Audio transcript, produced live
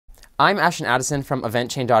I'm Ashton Addison from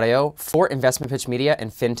EventChain.io for Investment Pitch Media and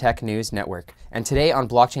FinTech News Network. And today on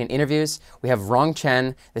Blockchain Interviews, we have Rong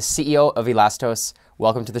Chen, the CEO of Elastos.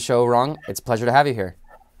 Welcome to the show, Rong. It's a pleasure to have you here.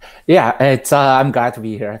 Yeah, I'm glad to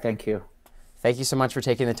be here. Thank you. Thank you so much for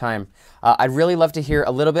taking the time. I'd really love to hear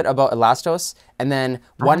a little bit about Elastos and then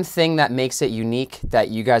one thing that makes it unique that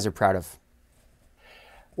you guys are proud of.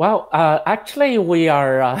 Well, actually,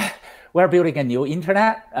 we're building a new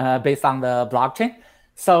internet based on the blockchain.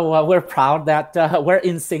 So we're proud that we're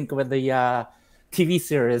in sync with the TV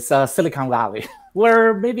series Silicon Valley.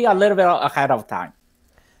 We're maybe a little bit ahead of time.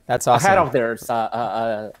 That's awesome. Ahead of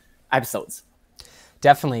their episodes.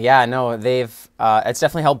 Definitely, yeah. No, it's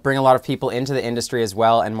definitely helped bring a lot of people into the industry as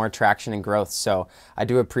well and more traction and growth. So I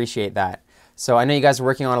do appreciate that. So I know you guys are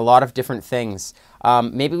working on a lot of different things.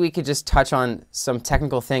 Maybe we could just touch on some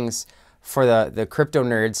technical things for the crypto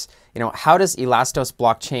nerds. How does Elastos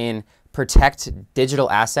blockchain protect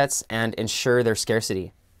digital assets and ensure their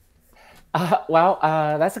scarcity?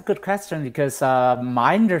 That's a good question because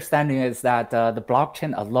my understanding is that the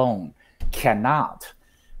blockchain alone cannot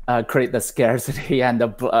create the scarcity and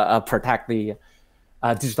protect the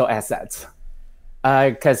digital assets.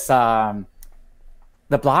 Because the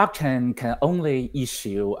blockchain can only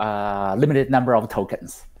issue a limited number of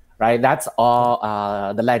tokens, right? That's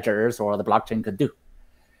all the ledgers or the blockchain could do.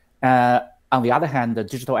 On the other hand, the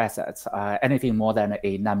digital assets, anything more than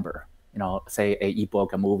a number, say an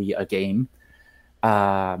ebook, a movie, a game,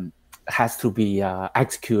 has to be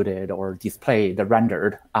executed or displayed,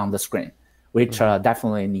 rendered on the screen, which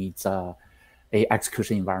definitely needs a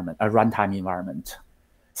execution environment, a runtime environment.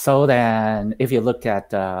 So then if you look at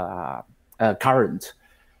current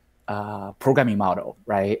programming model,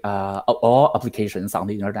 right, all applications on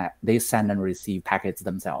the internet, they send and receive packets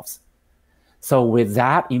themselves. So with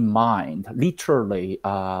that in mind, literally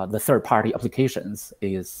the third-party applications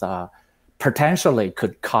is potentially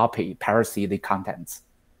could copy, parse the contents.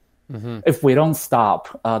 If we don't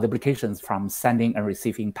stop the applications from sending and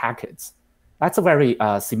receiving packets, that's a very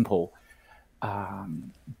simple,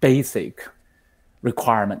 basic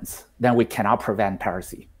requirements. Then we cannot prevent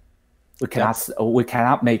piracy. We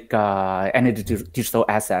cannot make any digital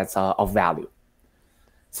assets of value.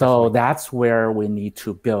 So that's where we need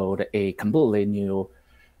to build a completely new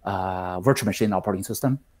virtual machine operating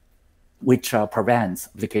system, which prevents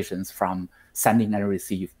applications from sending and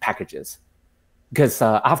receive packages. Because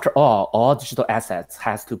after all digital assets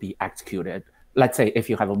has to be executed. Let's say if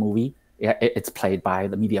you have a movie, it's played by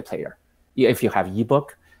the media player. If you have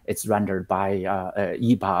ebook, it's rendered by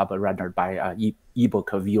EPUB, rendered by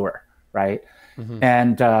ebook viewer, right?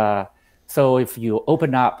 And so if you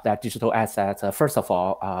open up that digital asset, first of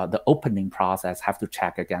all, the opening process have to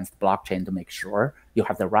check against blockchain to make sure you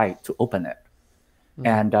have the right to open it.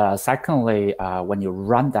 And secondly, when you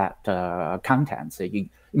run that contents, the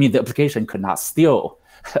application could not steal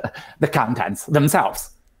the contents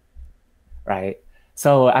themselves, right?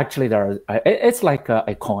 So actually, it's like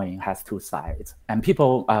a coin has two sides, and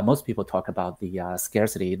most people talk about the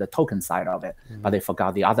scarcity, the token side of it, but they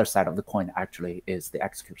forgot the other side of the coin actually is the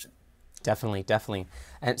execution. Definitely, definitely.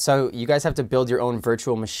 And so you guys have to build your own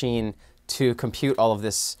virtual machine to compute all of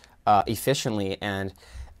this efficiently. And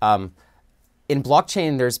in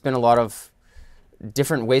blockchain, there's been a lot of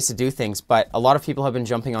different ways to do things, but a lot of people have been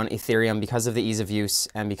jumping on Ethereum because of the ease of use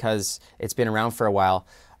and because it's been around for a while.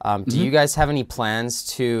 Do you guys have any plans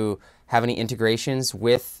to have any integrations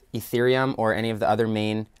with Ethereum or any of the other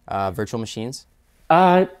main virtual machines?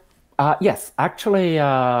 Yes, actually,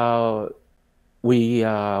 we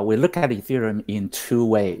look at Ethereum in two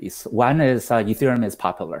ways. One is Ethereum is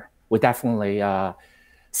popular. We definitely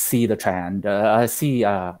see the trend, see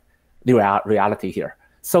the reality here.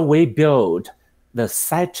 So we build the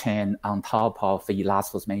sidechain on top of the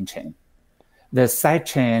Elastos main chain. The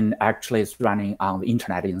sidechain actually is running on the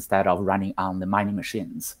internet instead of running on the mining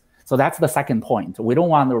machines. So that's the second point. We don't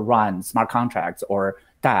want to run smart contracts or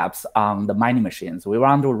dApps on the mining machines. We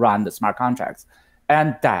want to run the smart contracts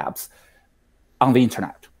and dApps on the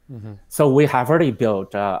internet. So we have already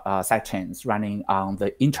built sidechains running on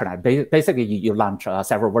the internet. Basically, you launch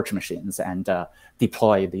several virtual machines and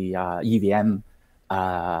deploy the EVM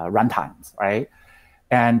runtimes, right?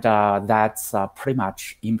 And that's pretty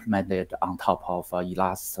much implemented on top of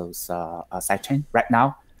Elastos sidechain right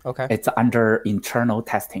now. Okay. It's under internal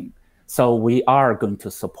testing. So we are going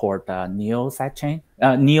to support Neo sidechain,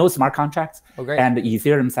 Neo smart contracts, and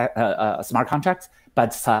Ethereum smart contracts,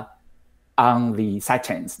 but on the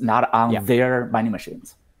sidechains, not on their mining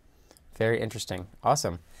machines. Very interesting.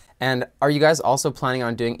 Awesome. And are you guys also planning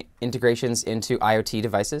on doing integrations into IoT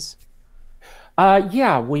devices?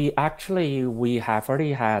 Yeah, we have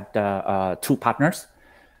already had two partners.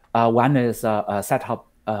 One is a set-top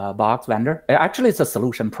box vendor. Actually, it's a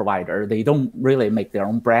solution provider. They don't really make their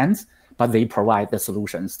own brands, but they provide the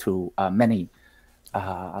solutions to many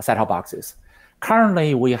set-top boxes.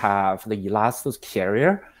 Currently, we have the Elastos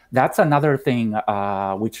carrier. That's another thing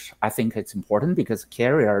which I think it's important because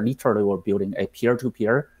carrier literally we're building a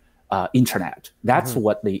peer-to-peer internet. That's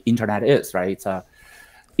what the internet is, right? It's a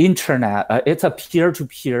internet. It's a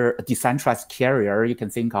peer-to-peer decentralized carrier. You can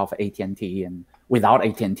think of AT&T, and without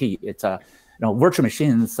AT&T, it's a virtual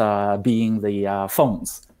machines being the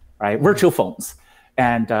phones, right? Virtual phones,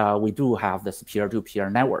 and we do have this peer-to-peer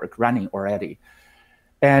network running already,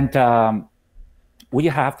 and we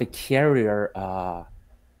have the carrier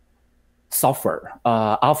software,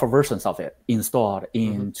 alpha versions of it installed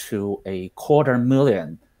into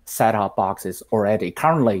 250,000 set-top boxes already.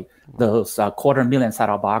 Currently, those 250,000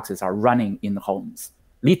 set-top boxes are running in homes,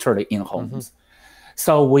 literally in homes.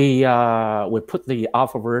 So we put the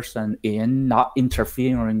alpha version in, not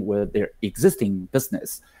interfering with their existing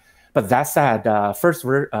business. But that said, first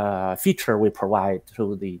feature we provide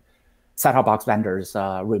to the set-top box vendors,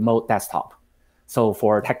 remote desktop. So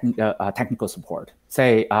for technical support,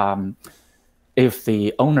 say if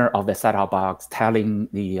the owner of the set-top box telling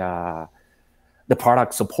the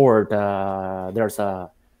product support, there's a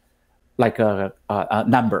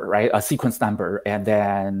number, right? A sequence number, and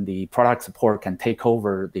then the product support can take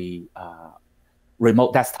over the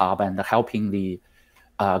remote desktop and helping the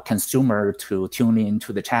consumer to tune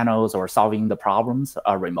into the channels or solving the problems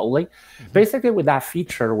remotely. Basically, with that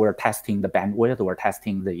feature, we're testing the bandwidth, we're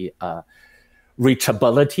testing the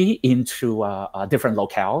reachability into different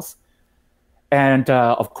locales. And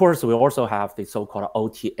of course, we also have the so-called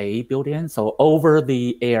OTA built-in, so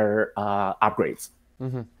over-the-air upgrades.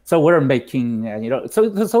 So we're making,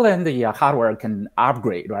 so then the hardware can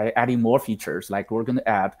upgrade, right? Adding more features, like we're going to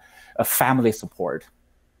add a family support,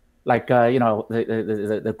 like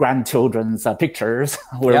the grandchildren's pictures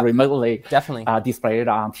were remotely displayed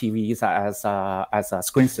on TVs as a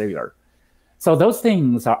screensaver. So those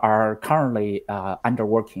things are currently under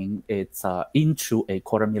working. It's into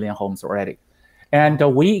 250,000 homes already. And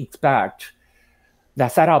we expect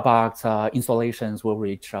that set-top box installations will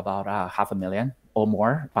reach about 500,000 or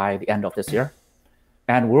more by the end of this year.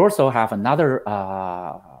 And we also have another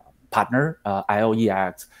partner,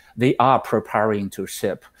 IOEX. They are preparing to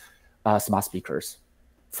ship smart speakers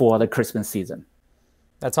for the Christmas season.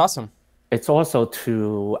 That's awesome. It's also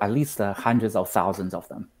to at least hundreds of thousands of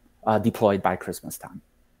them deployed by Christmas time.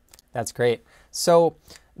 That's great. So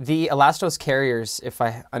the Elastos carriers, if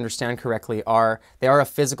I understand correctly, are a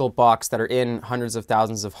physical box that are in hundreds of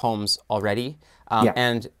thousands of homes already.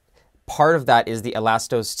 And part of that is the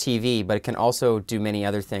Elastos TV, but it can also do many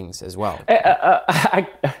other things as well.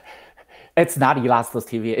 It's not Elastos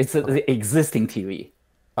TV. It's the existing TV.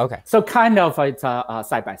 Okay. So kind of it's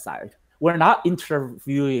side by side. We're not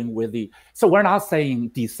interviewing with so we're not saying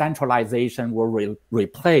decentralization will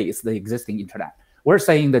replace the existing internet. We're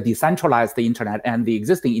saying the decentralized internet and the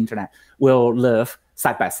existing internet will live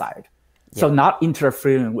side by side. So not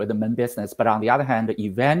interfering with the main business, but on the other hand,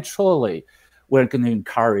 eventually we're going to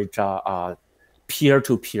encourage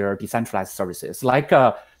peer-to-peer decentralized services like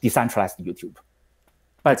decentralized YouTube.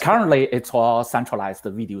 But currently it's all centralized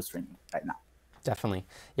video streaming right now. Definitely.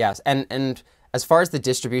 Yes. And as far as the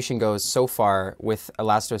distribution goes so far with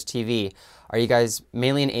Elastos TV, are you guys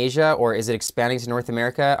mainly in Asia or is it expanding to North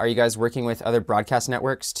America? Are you guys working with other broadcast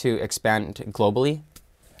networks to expand globally?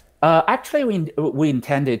 Actually, we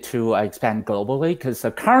intended to expand globally because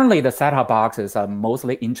currently the set-top boxes are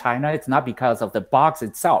mostly in China. It's not because of the box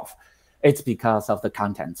itself. It's because of the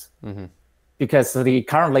content. Because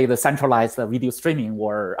currently the centralized video streaming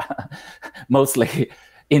were mostly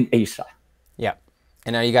in Asia. Yeah.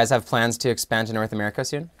 And now you guys have plans to expand to North America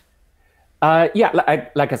soon? Yeah,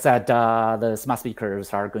 like I said, the smart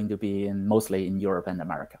speakers are going to be mostly in Europe and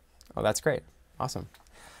America. Oh, that's great. Awesome.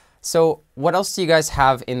 So what else do you guys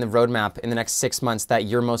have in the roadmap in the next 6 months that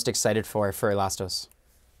you're most excited for Elastos?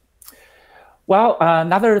 Well,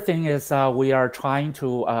 another thing is we are trying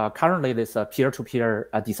to, currently this peer-to-peer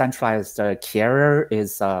decentralized carrier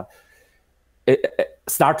is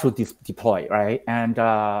start to deploy, right? And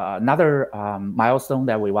another milestone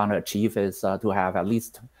that we want to achieve is to have at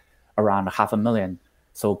least around 500,000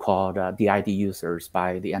 so-called DID users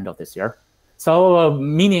by the end of this year. So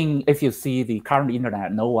meaning if you see the current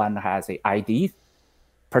internet, no one has an ID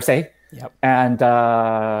per se. And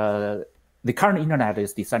the current internet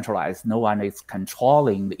is decentralized. No one is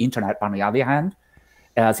controlling the internet. On the other hand,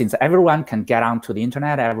 since everyone can get onto the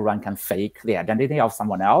internet, everyone can fake the identity of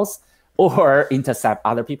someone else. or intercept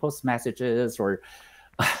other people's messages or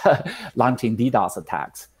launching DDoS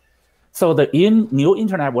attacks. So the new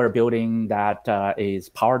internet we're building that is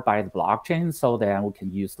powered by the blockchain, so then we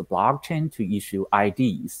can use the blockchain to issue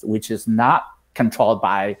IDs, which is not controlled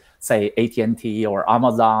by, say, AT&T or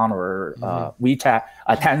Amazon or WeChat,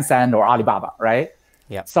 Tencent or Alibaba, right?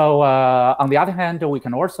 Yeah. So on the other hand, we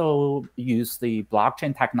can also use the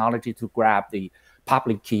blockchain technology to grab the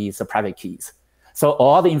public keys, the private keys. So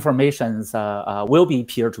all the informations will be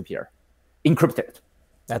peer-to-peer, encrypted.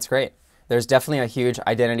 That's great. There's definitely a huge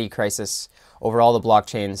identity crisis over all the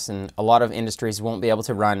blockchains, and a lot of industries won't be able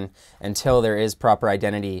to run until there is proper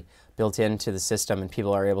identity built into the system and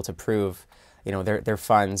people are able to prove, their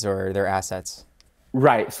funds or their assets.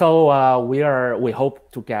 Right. So we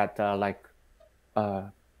hope to get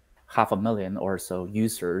 500,000 or so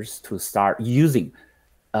users to start using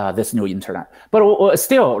this new internet. But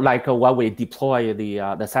still, when we deploy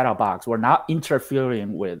the set-top box, we're not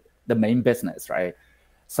interfering with the main business, right?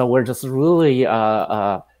 So we're just really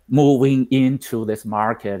moving into this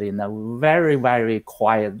market in a very, very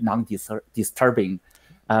quiet, non-disturbing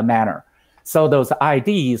manner. So those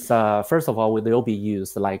IDs, first of all, will be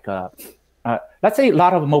used let's say a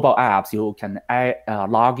lot of mobile apps, you can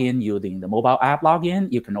log in using the mobile app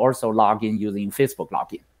login. You can also log in using Facebook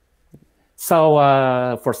login. So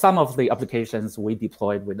for some of the applications we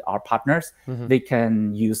deployed with our partners, they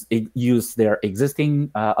can use their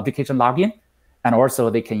existing application login. And also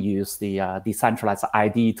they can use the decentralized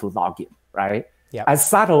ID to log in, right? Yep. As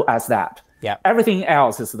subtle as that. Yep. Everything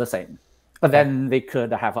else is the same. But then they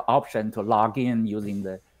could have an option to log in using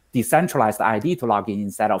the decentralized ID to log in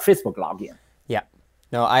instead of Facebook login. Yeah.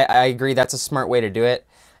 No, I agree. That's a smart way to do it.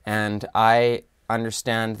 And I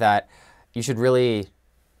understand that you should really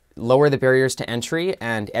lower the barriers to entry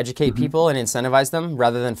and educate people and incentivize them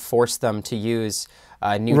rather than force them to use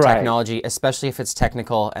new technology, especially if it's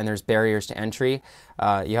technical and there's barriers to entry.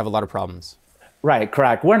 You have a lot of problems. Right,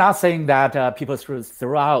 correct. We're not saying that people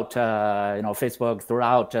throughout, Facebook,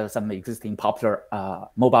 throughout some existing popular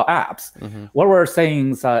mobile apps. What we're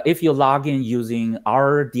saying is if you log in using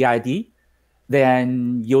our DID,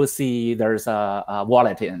 then you'll see there's a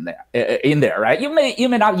wallet in there, right? You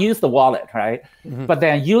may not use the wallet, right? But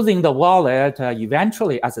then using the wallet,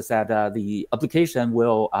 eventually, as I said, the application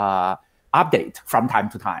will update from time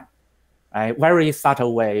to time. Right? Very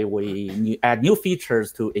subtle way we add new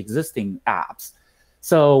features to existing apps.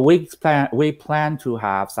 So we plan to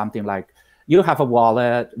have something like you have a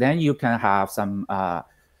wallet, then you can have some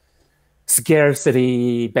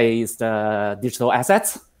scarcity-based digital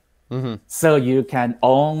assets. So you can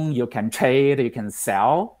own, you can trade, you can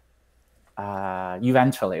sell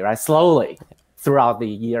eventually, right? Slowly throughout the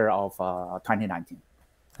year of 2019.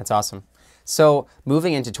 That's awesome. So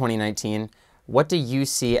moving into 2019, what do you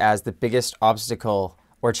see as the biggest obstacle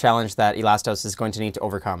or challenge that Elastos is going to need to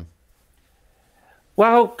overcome?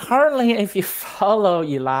 Well, currently, if you follow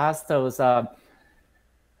Elastos,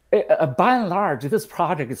 by and large, this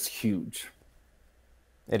project is huge.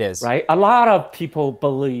 It is. Right? A lot of people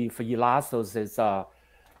believe Elastos is a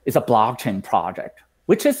blockchain project,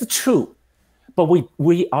 which is true. But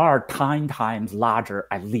we are 10 times larger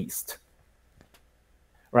at least.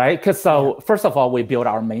 Right? Because first of all, we build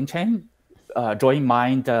our main chain, do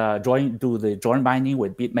the joint mining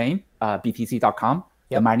with Bitmain, btc.com,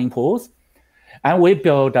 the mining pools. And we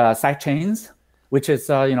build side chains, which is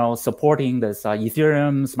supporting this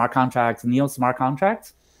Ethereum smart contracts, Neo smart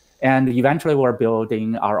contracts. And eventually we're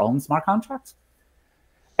building our own smart contracts.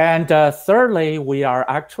 And thirdly, we are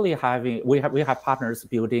actually we have partners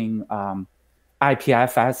building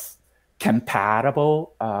IPFS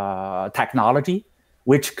compatible technology,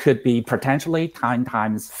 which could be potentially 10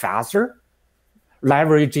 times faster,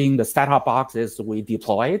 leveraging the set-top boxes we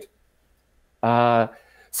deployed.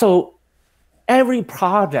 So every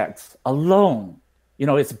project alone,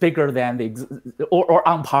 is bigger than or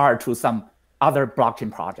on par to some other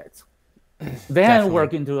blockchain projects. Then we're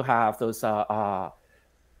going to have those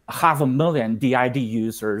 500,000 DID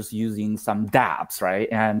users using some dApps, right?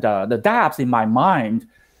 And the dApps, in my mind,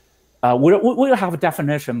 we'll have a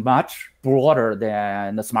definition much broader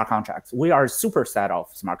than the smart contracts. We are a superset of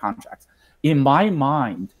smart contracts. In my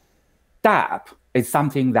mind, dApp is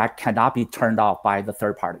something that cannot be turned off by the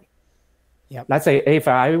third party. Yep. Let's say if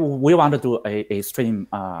we want to do a stream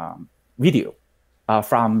video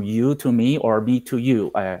from you to me or me to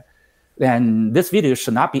you, then this video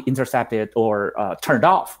should not be intercepted or turned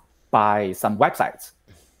off by some websites.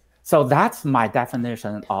 So that's my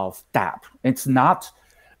definition of dApp. It's not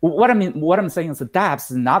what I'm saying is the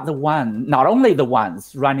dApps is not only the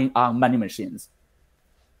ones running on money machines.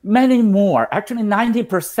 Many more, actually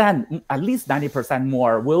 90%, at least 90%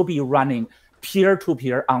 more will be running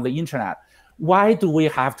peer-to-peer on the internet. Why do we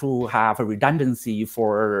have to have a redundancy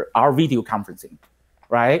for our video conferencing,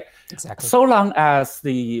 right? Exactly. So long as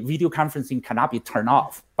the video conferencing cannot be turned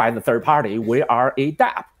off by the third party, we are a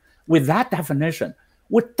dApp. With that definition,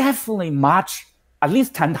 we're definitely at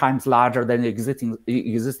least 10 times larger than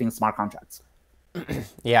existing smart contracts.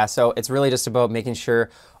 Yeah, so it's really just about making sure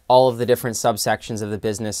all of the different subsections of the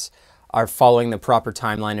business are following the proper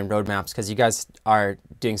timeline and roadmaps, because you guys are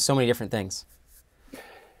doing so many different things.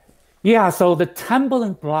 Yeah, so the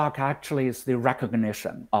tumbling block actually is the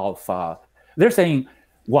recognition of, they're saying,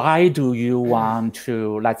 why do you want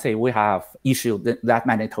to, let's say we have issued that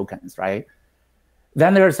many tokens, right?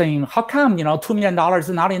 Then they're saying, how come, $2 million is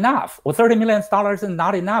not enough? Or $30 million is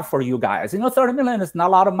not enough for you guys? $30 million is not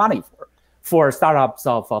a lot of money for startups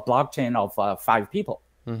of a blockchain of 5 people,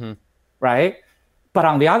 right? But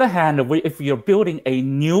on the other hand, if you're building a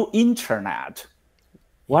new internet,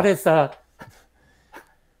 what is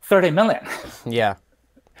 30 million? Yeah,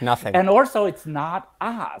 nothing. And also, it's not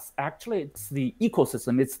us. Actually, it's the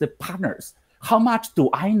ecosystem. It's the partners. How much do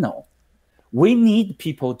I know? We need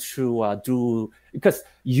people to do, because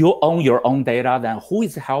you own your own data, then who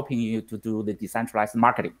is helping you to do the decentralized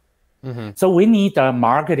marketing? So we need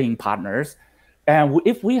marketing partners. And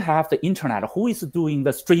if we have the internet, who is doing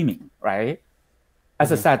the streaming, right?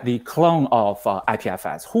 As I said, the clone of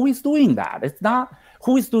IPFS, who is doing that? It's not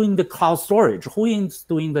who is doing the cloud storage, who is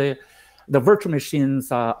doing the virtual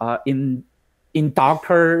machines in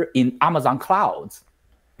Docker, in Amazon clouds.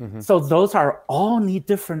 So those are all need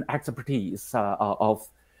different expertise of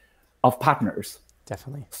partners.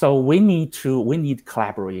 Definitely. So we need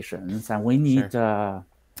collaborations, and we need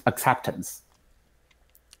acceptance.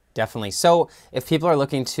 Definitely. So if people are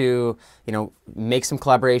looking to, make some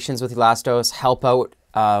collaborations with Elastos, help out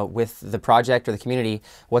with the project or the community,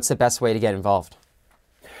 what's the best way to get involved?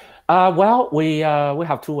 Well, we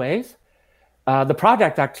have 2 ways. The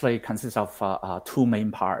project actually consists of 2 main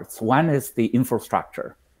parts. One is the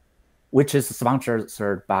infrastructure, which is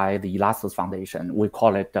sponsored by the Elastos Foundation. We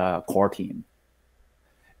call it Core Team.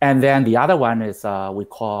 And then the other one is we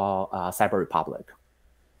call Cyber Republic.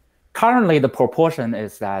 Currently, the proportion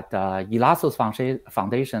is that Elastos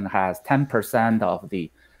Foundation has 10% of the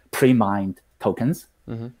pre-mined tokens,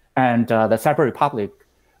 and the Cyber Republic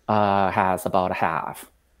has about half.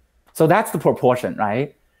 So that's the proportion,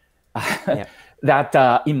 right? Yeah.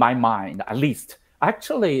 That, in my mind, at least,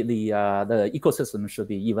 actually, the ecosystem should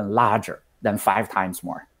be even larger than 5 times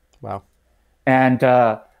more. Wow. And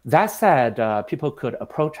that said, people could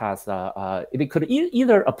approach us. They could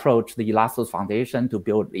either approach the Elastos Foundation to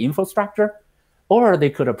build the infrastructure, or they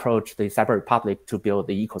could approach the Cyber Republic to build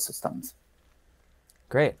the ecosystems.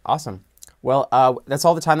 Great. Awesome. Well, that's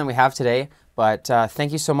all the time that we have today. But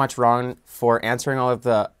thank you so much, Ron, for answering all of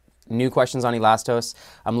the new questions on Elastos.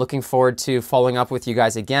 I'm looking forward to following up with you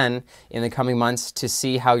guys again in the coming months to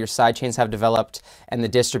see how your sidechains have developed and the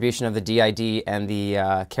distribution of the DID and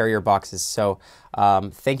the carrier boxes. So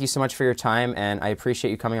thank you so much for your time, and I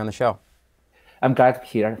appreciate you coming on the show. I'm glad to be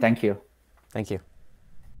here. Thank you. Thank you.